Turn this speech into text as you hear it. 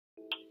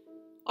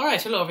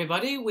Alright, hello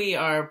everybody. We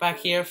are back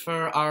here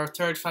for our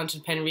third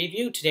fountain pen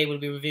review. Today we'll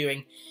be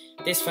reviewing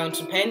this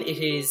fountain pen. It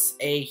is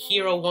a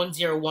Hero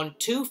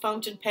 1012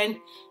 fountain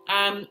pen,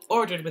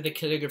 ordered with a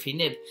calligraphy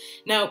nib.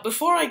 Now,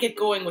 before I get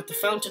going with the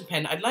fountain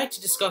pen, I'd like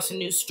to discuss a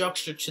new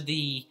structure to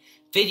the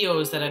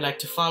videos that I'd like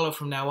to follow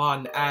from now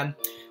on.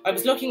 I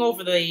was looking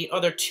over the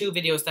other two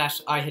videos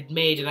that I had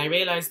made and I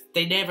realised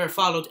they never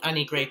followed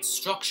any great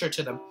structure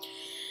to them.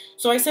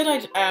 So I said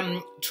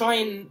I'd try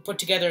and put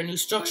together a new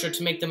structure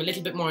to make them a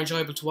little bit more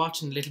enjoyable to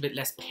watch and a little bit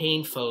less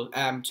painful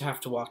to have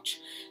to watch.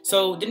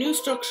 So the new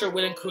structure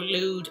will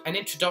include an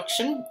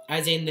introduction,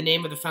 as in the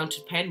name of the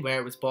fountain pen, where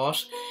it was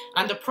bought,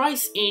 and the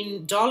price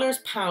in dollars,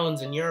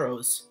 pounds and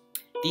euros.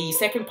 The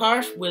second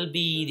part will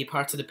be the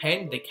parts of the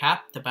pen, the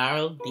cap, the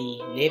barrel,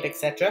 the nib,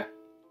 etc.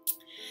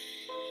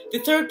 The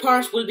third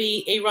part will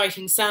be a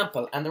writing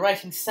sample, and the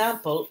writing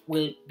sample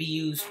will be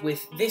used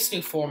with this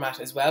new format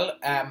as well.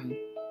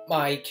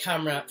 My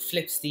camera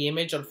flips the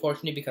image,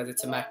 unfortunately, because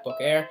it's a MacBook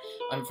Air.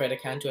 I'm afraid I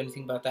can't do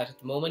anything about that at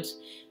the moment.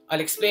 I'll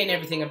explain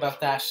everything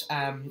about that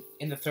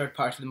in the third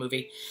part of the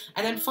movie.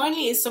 And then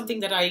finally is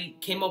something that I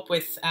came up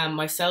with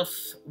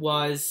myself,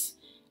 was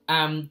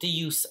the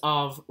use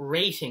of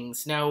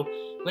ratings. Now,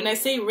 when I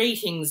say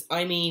ratings,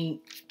 I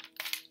mean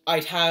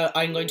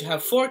I'm going to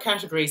have 4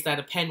 categories that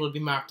a pen will be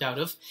marked out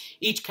of.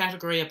 Each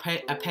category a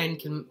pen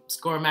can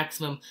score a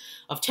maximum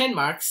of 10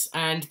 marks,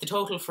 and the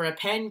total for a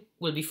pen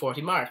will be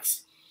 40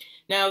 marks.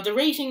 Now, the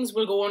ratings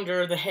will go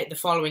under the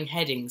following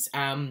headings: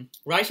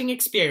 writing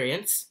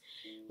experience,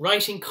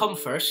 writing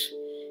comfort,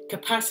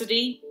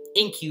 capacity,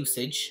 ink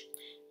usage,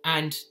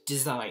 and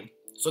design.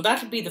 So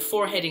that'll be the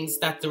 4 headings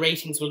that the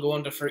ratings will go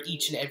under for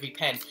each and every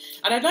pen.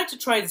 And I'd like to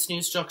try this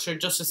new structure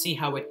just to see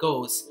how it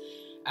goes.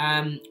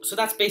 So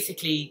that's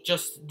basically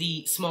just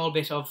the small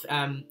bit of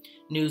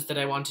news that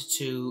I wanted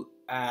to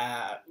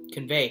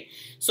convey.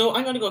 So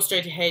I'm going to go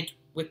straight ahead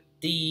with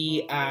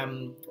the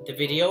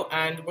video,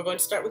 and we're going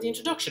to start with the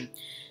introduction.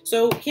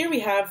 So here we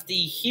have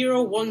the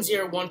Hero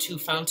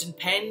 1012 fountain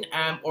pen,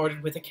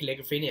 ordered with a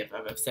calligraphy nib,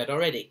 as I've said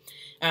already.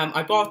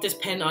 I bought this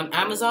pen on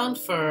Amazon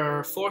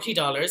for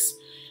 $40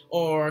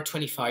 or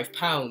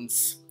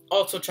 £25,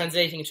 also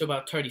translating to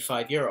about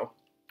 €35.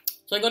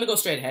 So I'm going to go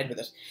straight ahead with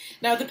it.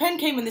 Now, the pen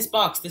came in this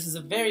box. This is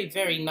a very,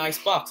 very nice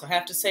box, I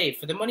have to say.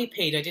 For the money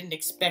paid, I didn't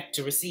expect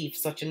to receive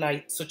such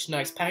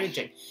nice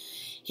packaging.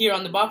 Here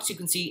on the box, you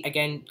can see,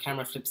 again,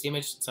 camera flips the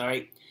image,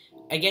 sorry.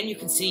 Again, you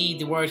can see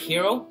the word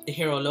Hero, the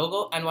Hero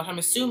logo, and what I'm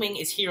assuming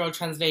is Hero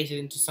translated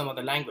into some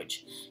other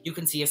language. You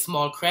can see a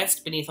small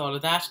crest beneath all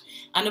of that,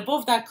 and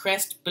above that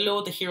crest,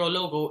 below the Hero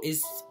logo,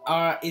 is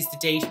the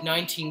date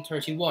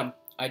 1931.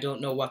 I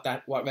don't know what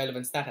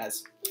relevance that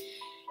has.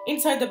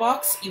 Inside the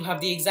box, you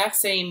have the exact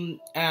same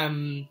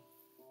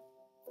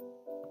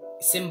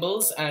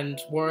symbols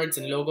and words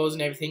and logos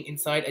and everything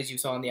inside as you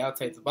saw on the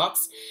outside of the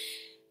box.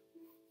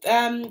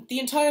 The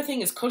entire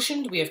thing is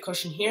cushioned. We have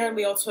cushion here, and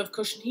we also have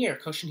cushion here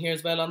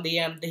as well on the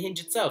hinge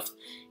itself.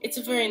 It's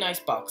a very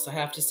nice box, I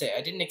have to say.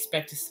 I didn't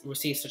expect to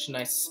receive such a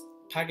nice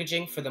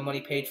packaging for the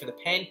money paid for the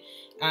pen.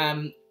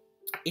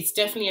 It's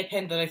definitely a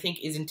pen that I think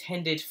is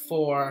intended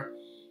for...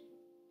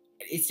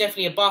 It's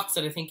definitely a box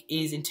that I think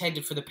is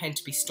intended for the pen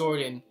to be stored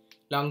in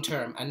long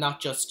term and not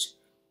just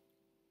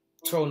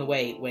thrown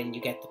away when you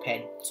get the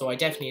pen. So I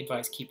definitely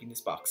advise keeping this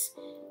box.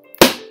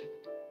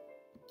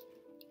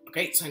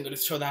 Okay, so I'm going to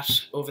throw that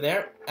over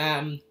there.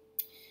 And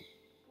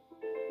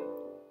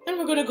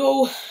we're going to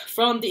go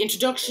from the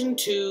introduction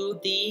to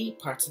the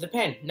parts of the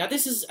pen. Now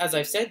this is, as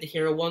I've said, the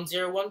Hero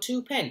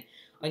 1012 pen.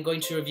 I'm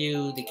going to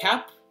review the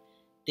cap,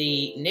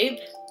 the nib,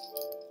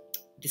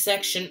 the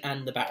section,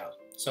 and the barrel.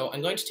 So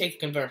I'm going to take the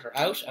converter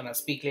out, and I'll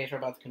speak later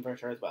about the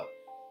converter as well.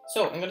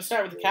 So I'm going to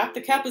start with the cap.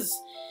 The cap is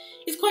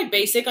quite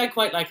basic. I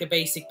quite like a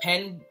basic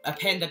pen. A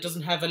pen that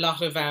doesn't have a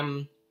lot of,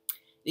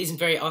 isn't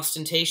very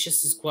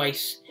ostentatious, is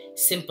quite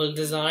simple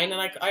design, and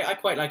I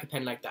quite like a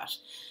pen like that.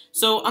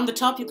 So on the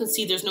top you can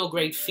see there's no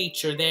great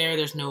feature there.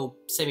 There's no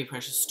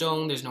semi-precious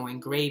stone, there's no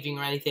engraving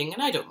or anything,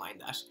 and I don't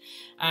mind that.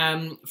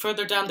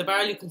 Further down the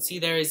barrel you can see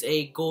there is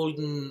a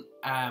golden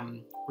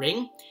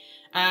ring.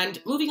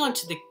 And moving on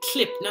to the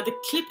clip. Now the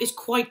clip is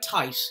quite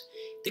tight.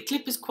 The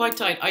clip is quite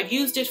tight. I've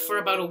used it for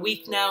about a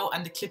week now,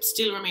 and the clip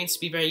still remains to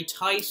be very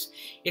tight.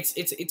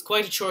 It's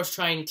quite a chore to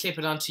try and clip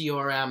it onto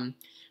your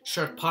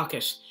shirt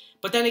pocket.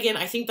 But then again,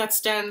 I think that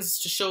stands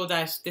to show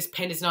that this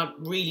pen is not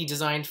really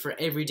designed for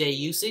everyday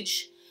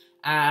usage.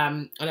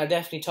 And I'll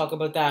definitely talk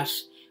about that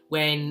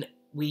when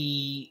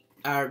we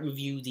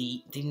review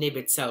the nib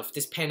itself.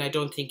 This pen I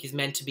don't think is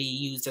meant to be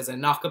used as a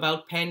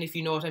knockabout pen, if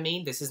you know what I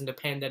mean. This isn't a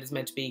pen that is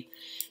meant to be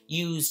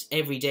used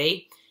every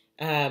day.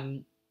 A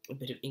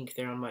bit of ink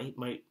there on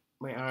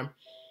my arm.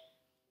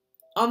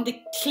 On the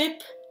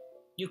clip,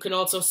 you can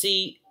also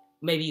see,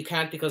 maybe you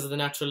can't because of the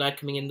natural light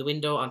coming in the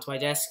window onto my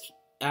desk,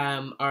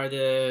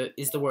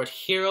 is the word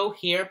Hero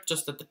here,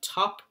 just at the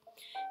top,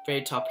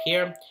 very top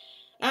here.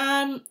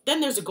 Then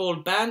there's a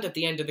gold band at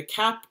the end of the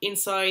cap.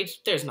 Inside,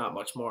 there's not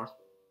much more.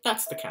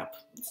 That's the cap.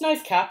 It's a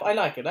nice cap. I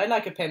like it. I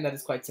like a pen that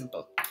is quite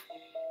simple.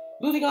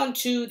 Moving on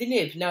to the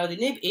nib. Now, the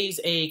nib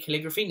is a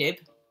calligraphy nib.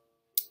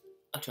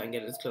 I'll try and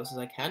get it as close as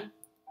I can.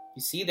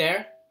 You see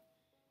there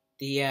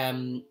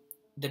the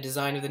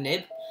design of the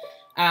nib.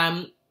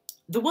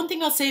 The one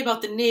thing I'll say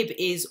about the nib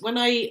is when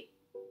I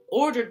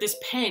ordered this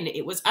pen,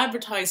 it was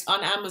advertised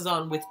on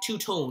Amazon with two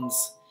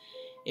tones.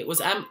 It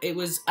was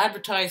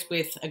advertised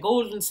with a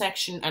golden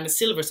section and a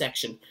silver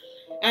section.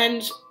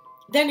 And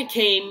then it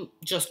came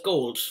just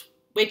gold,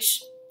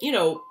 which, you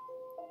know,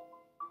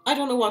 I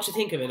don't know what to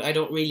think of it. I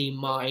don't really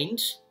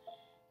mind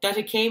that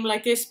it came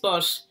like this,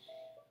 but,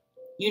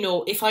 you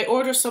know, if I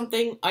order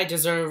something I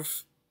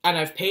deserve and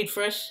I've paid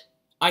for it,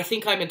 I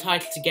think I'm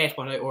entitled to get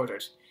what I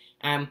ordered.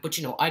 But,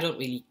 you know, I don't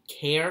really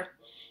care.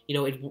 You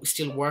know, it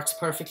still works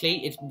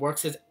perfectly. It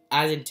works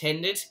as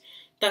intended.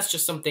 That's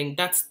just something,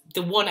 that's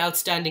the one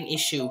outstanding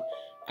issue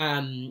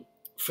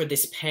for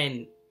this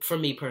pen, for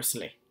me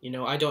personally. You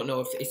know, I don't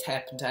know if it's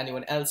happened to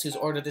anyone else who's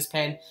ordered this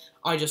pen.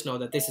 I just know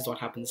that this is what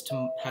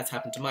has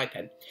happened to my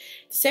pen.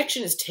 The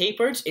section is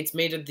tapered. It's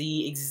made of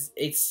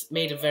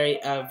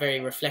very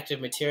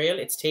reflective material.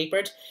 It's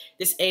tapered.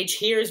 This edge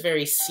here is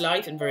very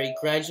slight and very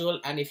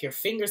gradual, and if your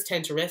fingers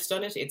tend to rest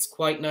on it, it's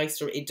quite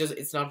nice.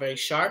 It's not very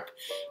sharp,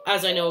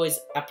 as I know is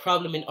a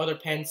problem in other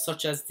pens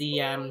such as the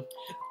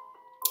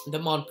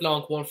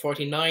Montblanc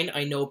 149.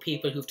 I know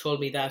people who've told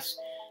me that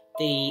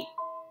the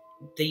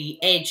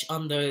edge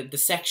on the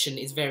section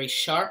is very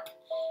sharp,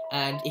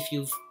 and if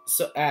your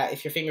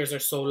fingers are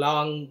so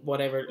long,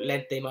 whatever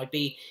length they might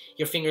be,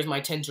 your fingers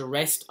might tend to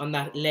rest on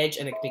that ledge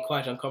and it can be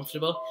quite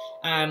uncomfortable.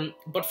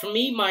 But for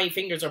me, my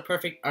fingers are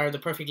the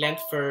perfect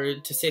length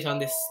to sit on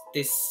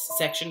this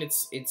section.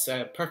 It's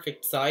a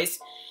perfect size.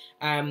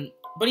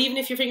 But even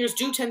if your fingers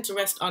do tend to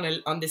rest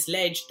on this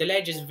ledge, the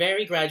ledge is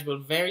very gradual,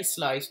 very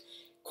slight,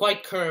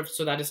 quite curved,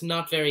 so that it's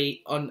not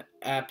very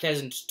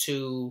pleasant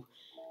to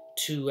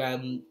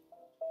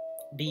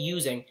be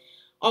using.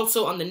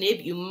 Also on the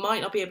nib, you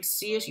might not be able to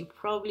see it. You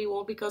probably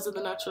won't because of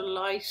the natural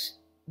light.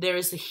 There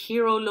is the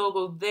Hero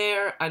logo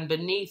there, and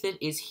beneath it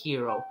is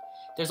Hero.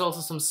 There's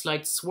also some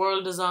slight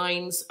swirl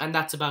designs, and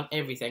that's about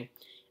everything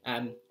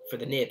for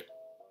the nib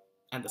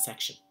and the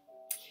section.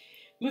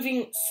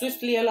 Moving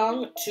swiftly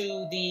along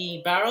to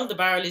the barrel. The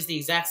barrel is the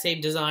exact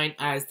same design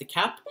as the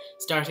cap,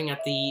 starting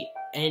at the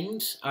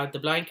end, the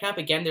blind cap.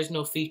 Again, there's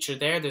no feature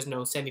there. There's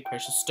no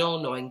semi-precious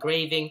stone, no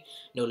engraving,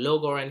 no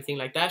logo or anything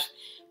like that.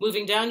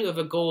 Moving down, you have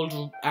a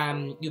gold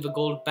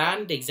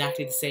band,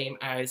 exactly the same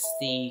as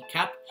the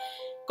cap.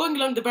 Going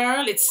along the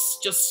barrel, it's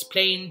just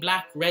plain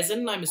black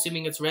resin. I'm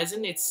assuming it's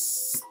resin.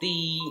 It's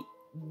the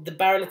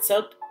barrel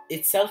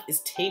itself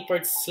is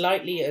tapered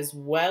slightly as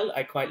well.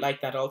 I quite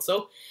like that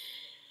also.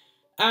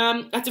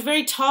 At the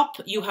very top,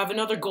 you have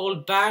another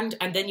gold band,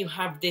 and then you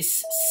have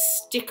this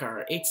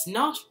sticker. It's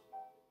not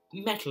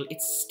metal,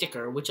 it's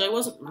sticker, which I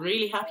wasn't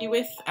really happy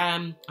with.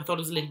 I thought it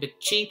was a little bit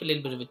cheap, a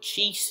little bit of a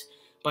cheat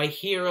by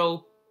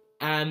Hero.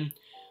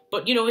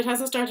 But, you know, it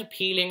hasn't started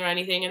peeling or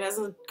anything. It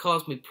hasn't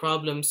caused me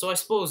problems, so I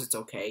suppose it's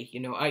okay. You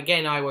know,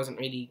 again, I wasn't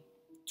really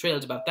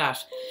thrilled about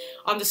that.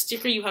 On the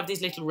sticker, you have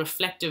these little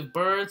reflective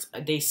birds.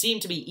 They seem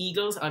to be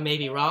eagles. I may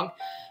be wrong.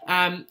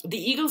 The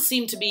eagles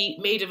seem to be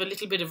made of a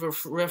little bit of a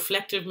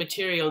reflective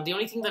material. The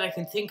only thing that I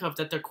can think of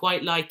that they're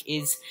quite like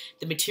is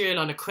the material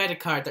on a credit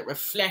card that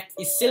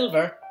is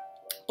silver,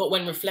 but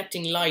when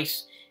reflecting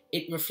light,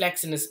 it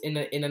reflects in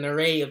an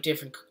array of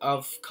different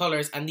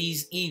colours, and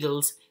these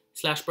eagles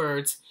 /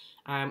 birds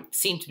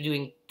seem to be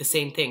doing the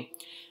same thing.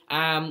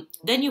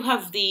 Then you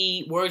have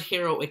the word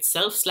Hero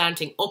itself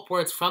slanting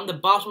upwards from the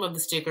bottom of the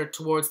sticker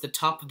towards the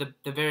top of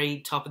the very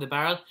top of the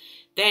barrel.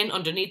 Then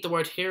underneath the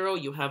word Hero,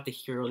 you have the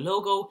Hero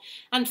logo,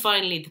 and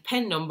finally the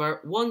pen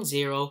number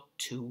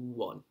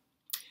 1021.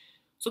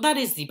 So that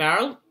is the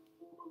barrel,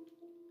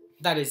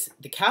 that is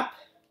the cap,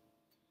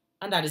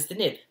 and that is the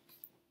nib.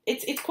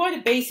 It's quite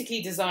a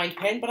basically designed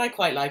pen, but I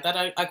quite like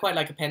that. I quite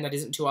like a pen that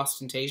isn't too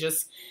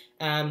ostentatious.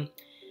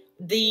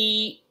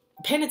 The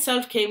pen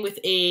itself came with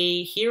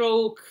a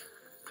Hero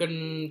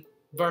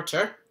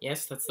converter.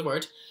 Yes, that's the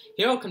word.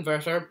 Hero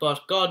converter,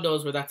 but God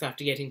knows where that's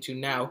after getting to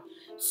now.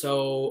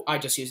 So I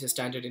just use a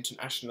standard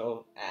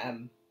international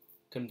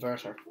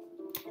converter.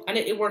 And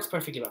it works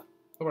perfectly well.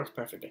 It works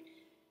perfectly.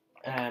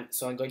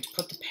 So I'm going to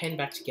put the pen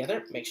back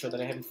together, make sure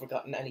that I haven't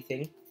forgotten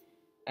anything.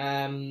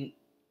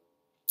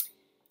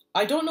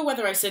 I don't know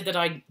whether I said that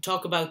I'd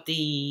talk about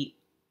the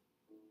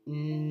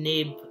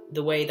nib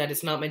the way that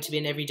it's not meant to be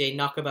an everyday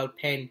knockabout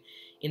pen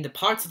in the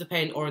parts of the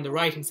pen or in the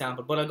writing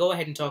sample, but I'll go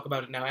ahead and talk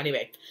about it now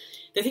anyway.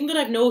 The thing that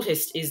I've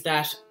noticed is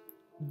that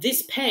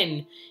this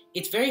pen,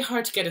 it's very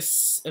hard to get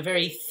a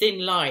very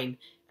thin line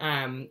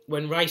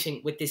when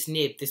writing with this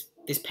nib,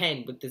 this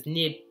pen, with this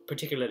nib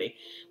particularly.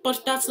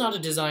 But that's not a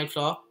design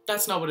flaw.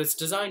 That's not what it's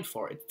designed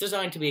for. It's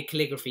designed to be a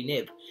calligraphy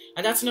nib.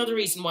 And that's another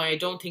reason why I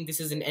don't think this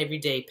is an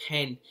everyday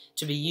pen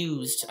to be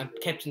used and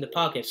kept in the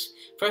pocket.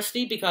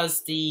 Firstly,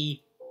 because the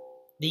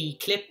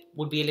clip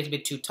would be a little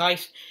bit too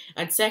tight.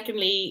 And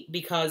secondly,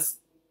 because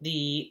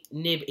the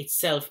nib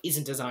itself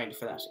isn't designed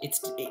for that. It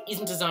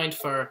isn't designed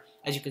for,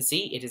 as you can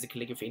see, it is a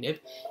calligraphy nib.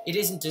 It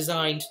isn't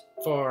designed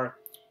for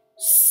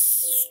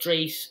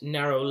straight,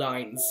 narrow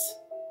lines.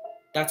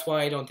 That's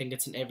why I don't think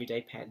it's an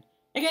everyday pen.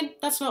 Again,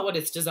 that's not what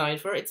it's designed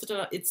for.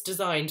 It's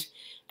designed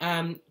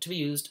to be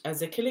used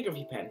as a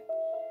calligraphy pen.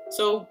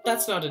 So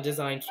that's not a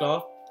design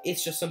flaw.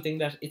 It's just something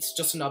that, it's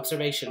just an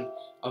observation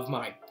of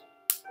mine.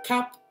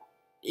 Cap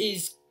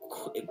is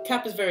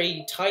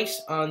very tight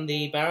on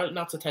the barrel,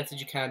 not so tight that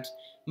you can't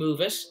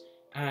move it.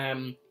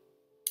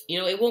 You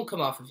know, it won't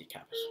come off if you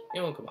cap it.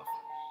 It won't come off.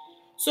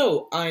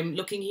 So I'm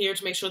looking here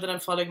to make sure that I'm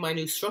following my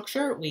new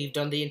structure. We've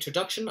done the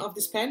introduction of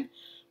this pen.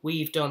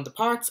 We've done the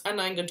parts,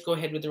 and I'm going to go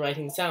ahead with the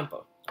writing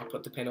sample. I'll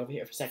put the pen over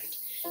here for a second.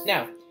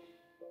 Now,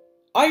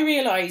 I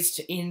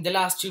realised in the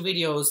last 2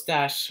 videos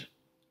that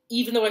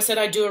even though I said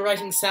I'd do a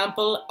writing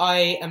sample,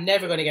 I am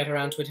never going to get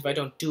around to it if I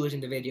don't do it in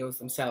the videos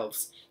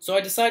themselves. So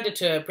I decided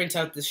to print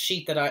out this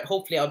sheet that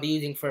hopefully I'll be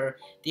using for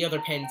the other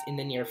pens in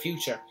the near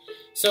future.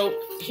 So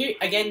here,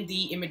 again,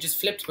 the image is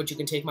flipped, but you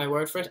can take my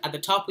word for it. At the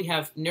top we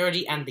have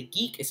Nerdy and the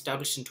Geek,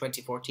 established in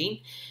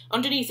 2014.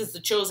 Underneath is the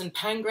chosen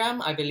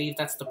pangram. I believe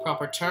that's the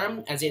proper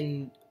term, as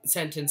in a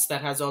sentence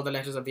that has all the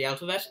letters of the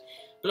alphabet.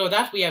 Below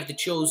that we have the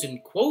chosen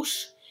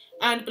quote,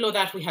 and below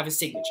that we have a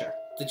signature.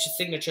 The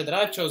signature that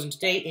I've chosen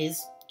today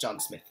is John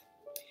Smith.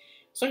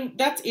 So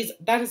that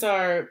is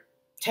our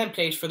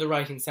template for the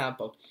writing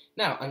sample.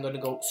 Now I'm going to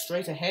go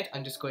straight ahead.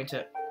 I'm just going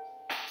to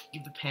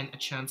give the pen a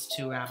chance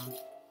to,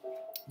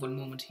 one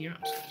moment here,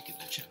 I'm just going to give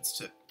it a chance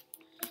to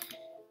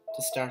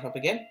start up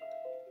again.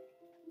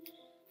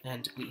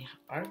 And we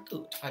are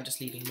good. I'm just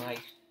leaving my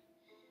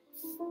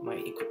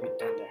equipment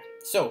down there.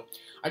 So,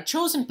 our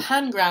chosen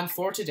pangram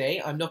for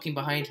today, I'm looking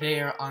behind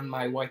here on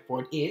my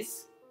whiteboard,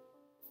 is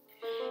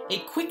a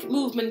quick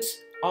movement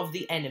of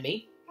the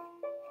enemy,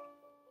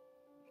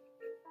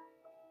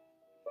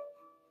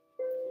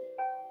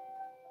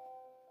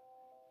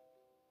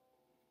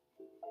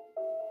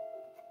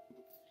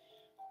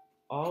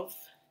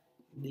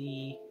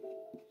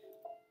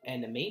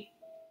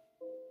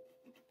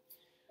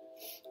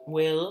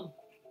 will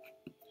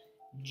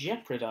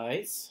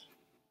jeopardize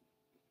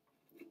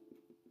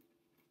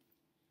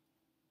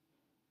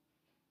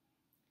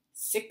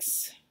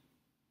six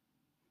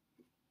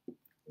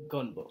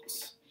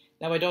gunboats.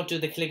 Now I don't do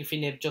the calligraphy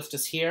nib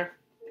justice here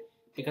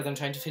because I'm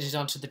trying to fit it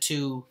onto the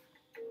 2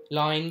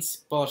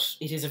 lines, but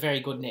it is a very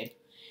good nib.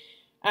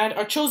 And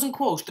our chosen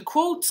quote. The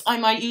quotes I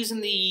might use in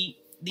the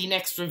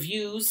next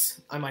reviews.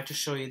 I might just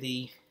show you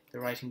the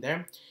writing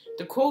there.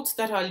 The quotes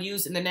that I'll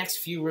use in the next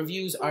few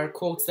reviews are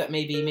quotes that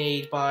may be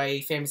made by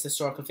famous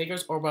historical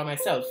figures or by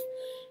myself.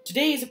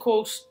 Today is a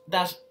quote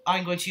that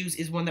I'm going to use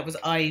is one that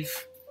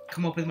I've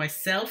come up with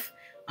myself.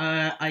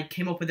 I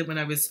came up with it when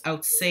I was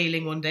out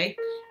sailing one day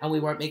and we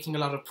weren't making a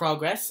lot of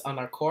progress on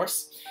our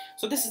course.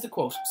 So this is the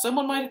quote.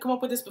 Someone might have come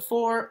up with this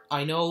before,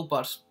 I know,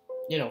 but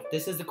you know,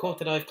 this is the quote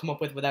that I've come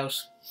up with without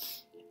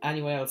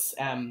anyone else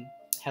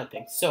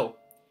helping. So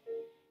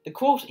the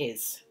quote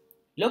is,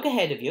 look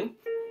ahead of you.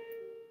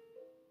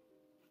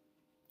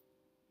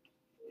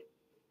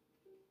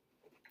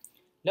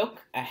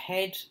 Look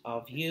ahead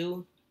of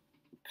you,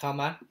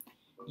 comma,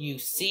 you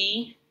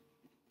see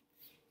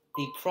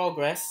the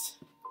progress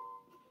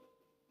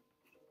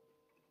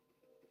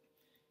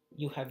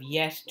you have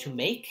yet to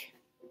make.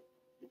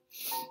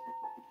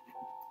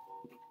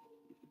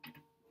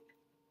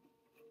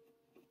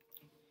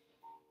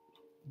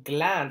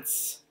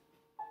 Glance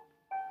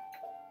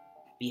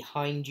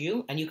behind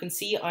you, and you can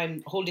see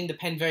I'm holding the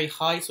pen very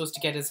high so as to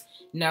get as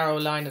narrow a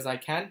line as I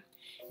can.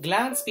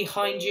 Glance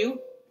behind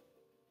you,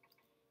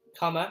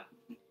 comma,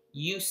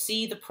 you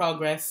see the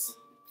progress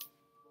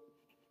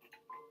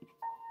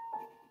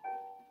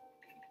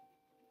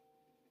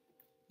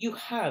you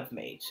have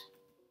made.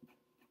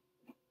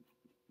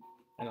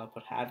 And I'll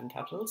put have in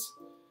capitals.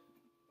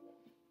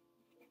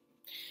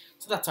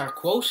 So that's our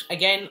quote.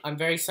 Again, I'm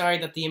very sorry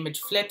that the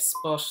image flips,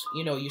 but,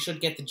 you know, you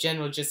should get the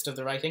general gist of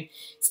the writing.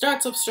 It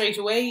starts up straight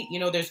away. You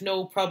know, there's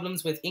no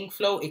problems with ink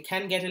flow. It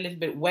can get a little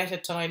bit wet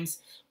at times,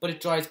 but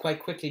it dries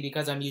quite quickly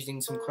because I'm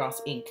using some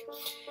cross ink.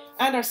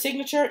 And our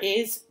signature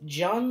is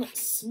John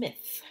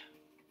Smith.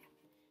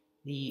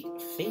 The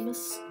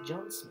famous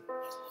John Smith.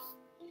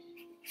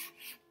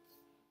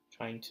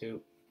 Trying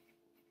to...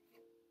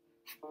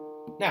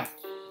 Now,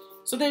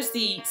 so there's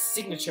the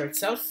signature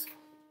itself.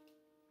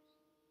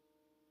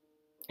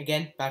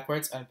 Again,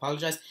 backwards, I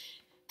apologise.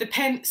 The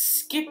pen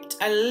skipped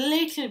a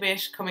little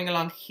bit coming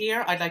along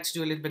here. I'd like to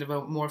do a little bit of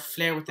a more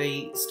flair with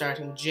the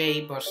starting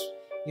J, but,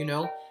 you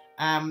know.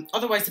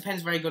 Otherwise, the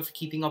pen's very good for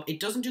keeping up. It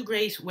doesn't do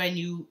great when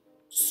you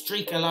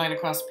streak a line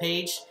across a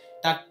page.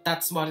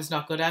 That's what it's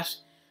not good at.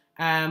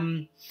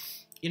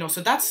 You know,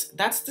 so that's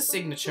the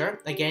signature.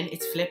 Again,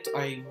 it's flipped.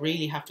 I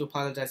really have to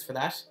apologise for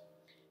that.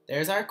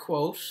 There's our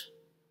quote.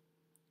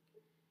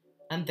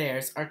 And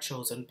there's our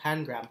chosen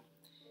pangram.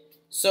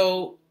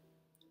 So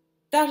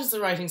that is the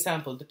writing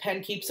sample. The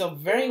pen keeps up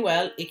very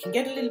well. It can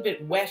get a little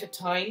bit wet at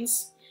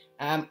times.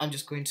 I'm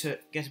just going to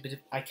get a bit of...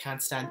 I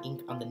can't stand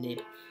ink on the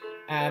nib.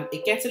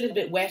 It gets a little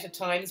bit wet at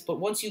times, but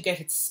once you get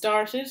it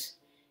started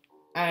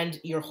and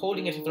you're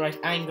holding it at the right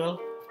angle,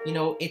 You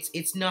know,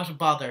 it's not a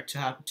bother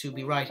to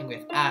be writing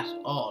with at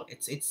all.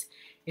 It's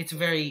a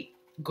very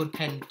good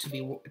pen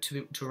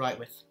to write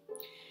with.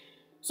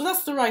 So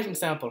that's the writing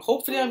sample.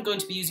 Hopefully I'm going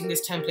to be using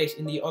this template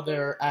in the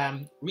other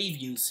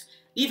reviews.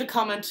 Leave a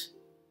comment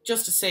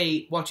just to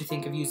say what you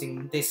think of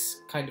using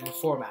this kind of a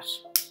format.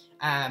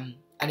 And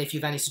if you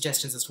have any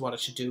suggestions as to what I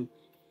should do.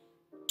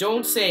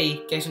 Don't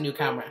say get a new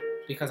camera,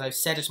 because I've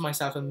said it to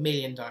myself a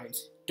million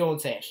times. Don't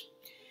say it.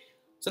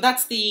 So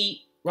that's the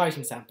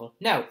writing sample.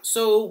 Now,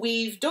 so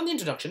we've done the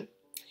introduction,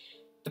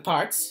 the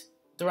parts,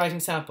 the writing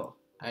sample,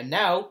 and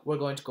now we're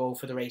going to go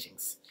for the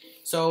ratings.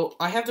 So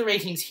I have the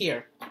ratings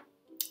here.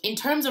 In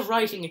terms of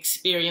writing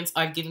experience,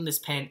 I've given this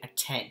pen a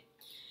 10.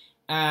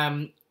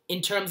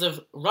 In terms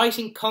of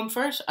writing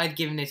comfort, I've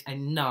given it a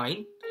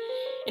 9.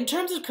 In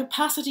terms of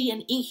capacity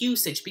and ink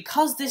usage,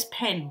 because this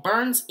pen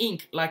burns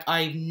ink like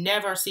I've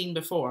never seen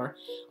before,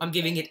 I'm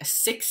giving it a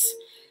 6.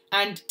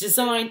 And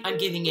design, I'm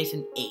giving it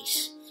an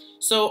 8.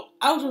 So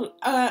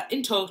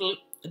in total,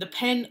 the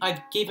pen, I've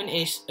given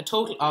it a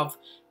total of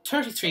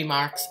 33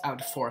 marks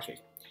out of 40.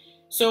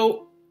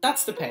 So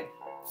that's the pen.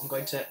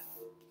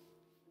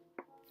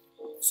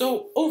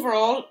 So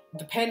overall,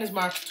 the pen is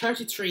marked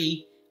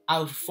 33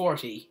 out of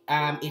 40.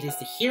 It is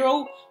the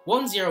Hero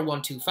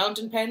 1012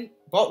 fountain pen,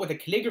 bought with a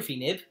calligraphy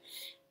nib,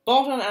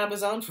 bought on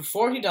Amazon for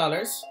 $40,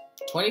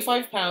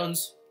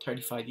 £25,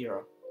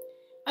 €35.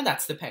 And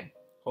that's the pen.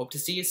 Hope to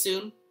see you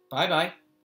soon. Bye bye.